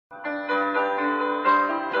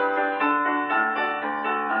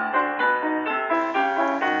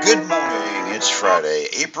Good morning. It's Friday,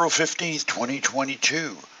 April 15th,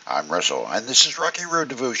 2022. I'm Russell, and this is Rocky Road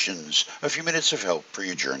Devotions, a few minutes of help for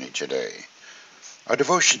your journey today. Our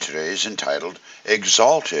devotion today is entitled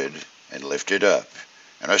Exalted and Lifted Up,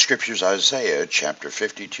 and our scripture is Isaiah chapter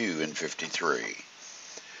 52 and 53.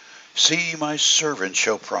 See, my servant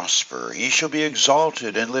shall prosper. He shall be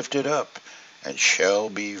exalted and lifted up, and shall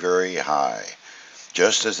be very high.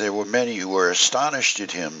 Just as there were many who were astonished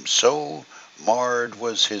at him, so marred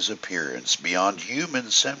was his appearance beyond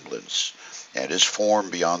human semblance, and his form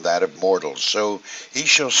beyond that of mortals. So he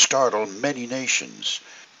shall startle many nations.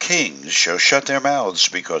 Kings shall shut their mouths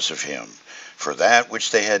because of him. For that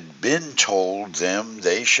which they had been told them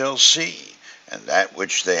they shall see, and that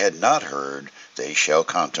which they had not heard they shall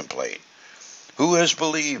contemplate. Who has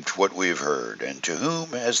believed what we have heard, and to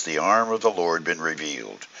whom has the arm of the Lord been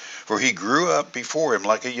revealed? For he grew up before him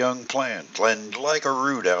like a young plant, and like a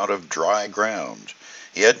root out of dry ground.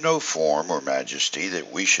 He had no form or majesty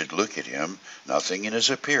that we should look at him, nothing in his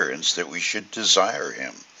appearance that we should desire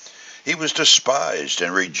him. He was despised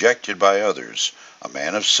and rejected by others, a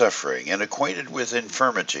man of suffering and acquainted with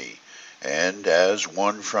infirmity, and as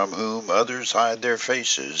one from whom others hide their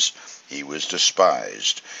faces, he was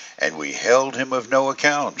despised, and we held him of no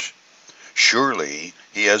account. Surely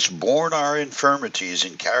he has borne our infirmities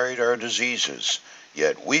and carried our diseases,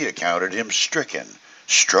 yet we accounted him stricken,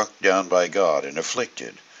 struck down by God, and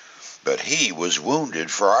afflicted. But he was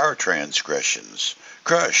wounded for our transgressions,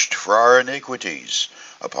 crushed for our iniquities.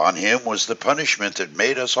 Upon him was the punishment that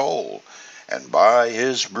made us whole, and by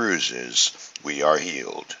his bruises we are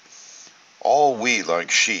healed. All we like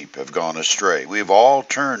sheep have gone astray. We have all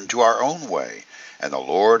turned to our own way, and the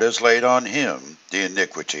Lord has laid on him the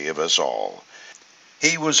iniquity of us all.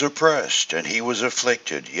 He was oppressed, and he was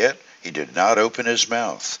afflicted, yet he did not open his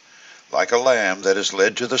mouth. Like a lamb that is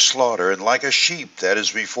led to the slaughter, and like a sheep that is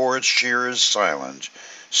before its shearer is silent,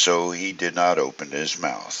 so he did not open his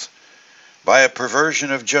mouth. By a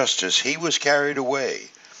perversion of justice he was carried away.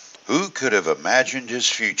 Who could have imagined his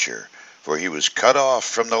future? For he was cut off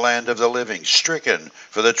from the land of the living, stricken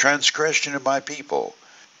for the transgression of my people.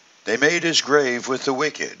 They made his grave with the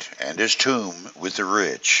wicked, and his tomb with the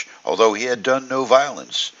rich, although he had done no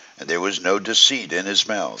violence, and there was no deceit in his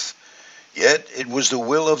mouth. Yet it was the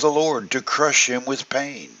will of the Lord to crush him with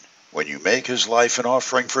pain. When you make his life an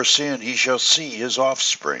offering for sin, he shall see his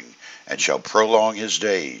offspring, and shall prolong his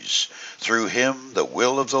days. Through him the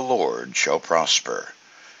will of the Lord shall prosper.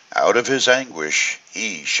 Out of his anguish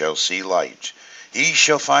he shall see light. He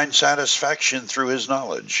shall find satisfaction through his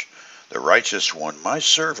knowledge. The righteous one, my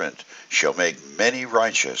servant, shall make many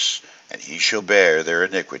righteous, and he shall bear their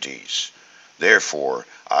iniquities. Therefore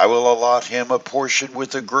I will allot him a portion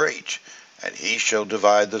with the great, and he shall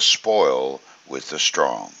divide the spoil with the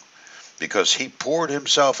strong. Because he poured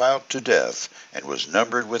himself out to death, and was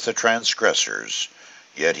numbered with the transgressors.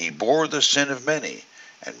 Yet he bore the sin of many,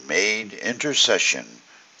 and made intercession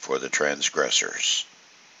for the transgressors.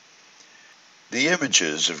 The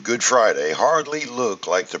images of Good Friday hardly look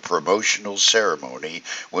like the promotional ceremony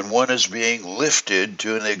when one is being lifted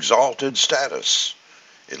to an exalted status.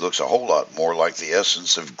 It looks a whole lot more like the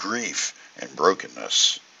essence of grief and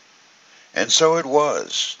brokenness. And so it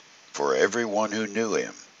was for everyone who knew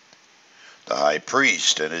him. The high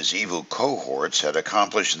priest and his evil cohorts had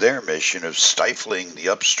accomplished their mission of stifling the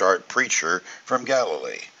upstart preacher from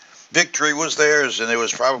Galilee. Victory was theirs, and there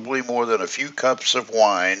was probably more than a few cups of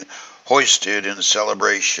wine hoisted in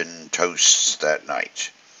celebration toasts that night.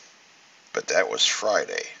 But that was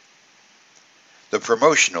Friday. The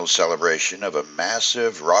promotional celebration of a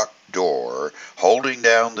massive rock door holding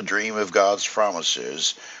down the dream of God's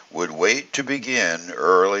promises would wait to begin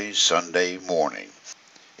early Sunday morning.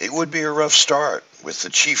 It would be a rough start, with the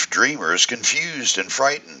chief dreamers confused and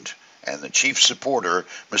frightened, and the chief supporter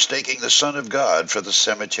mistaking the Son of God for the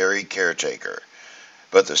cemetery caretaker.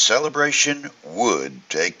 But the celebration would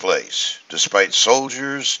take place, despite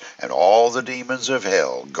soldiers and all the demons of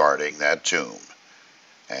hell guarding that tomb.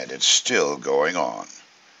 And it's still going on.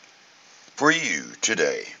 For you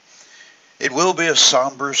today, it will be a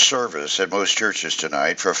somber service at most churches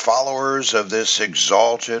tonight for followers of this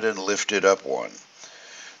exalted and lifted up one.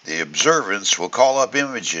 The observance will call up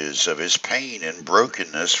images of his pain and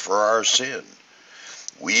brokenness for our sin.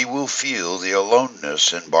 We will feel the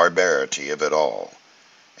aloneness and barbarity of it all.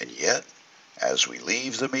 And yet, as we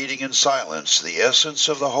leave the meeting in silence, the essence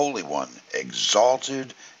of the Holy One,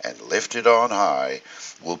 exalted and lifted on high,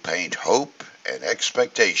 will paint hope and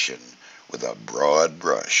expectation with a broad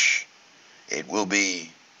brush. It will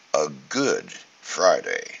be a good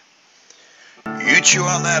Friday. You chew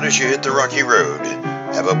on that as you hit the rocky road.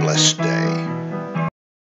 Have a blessed day.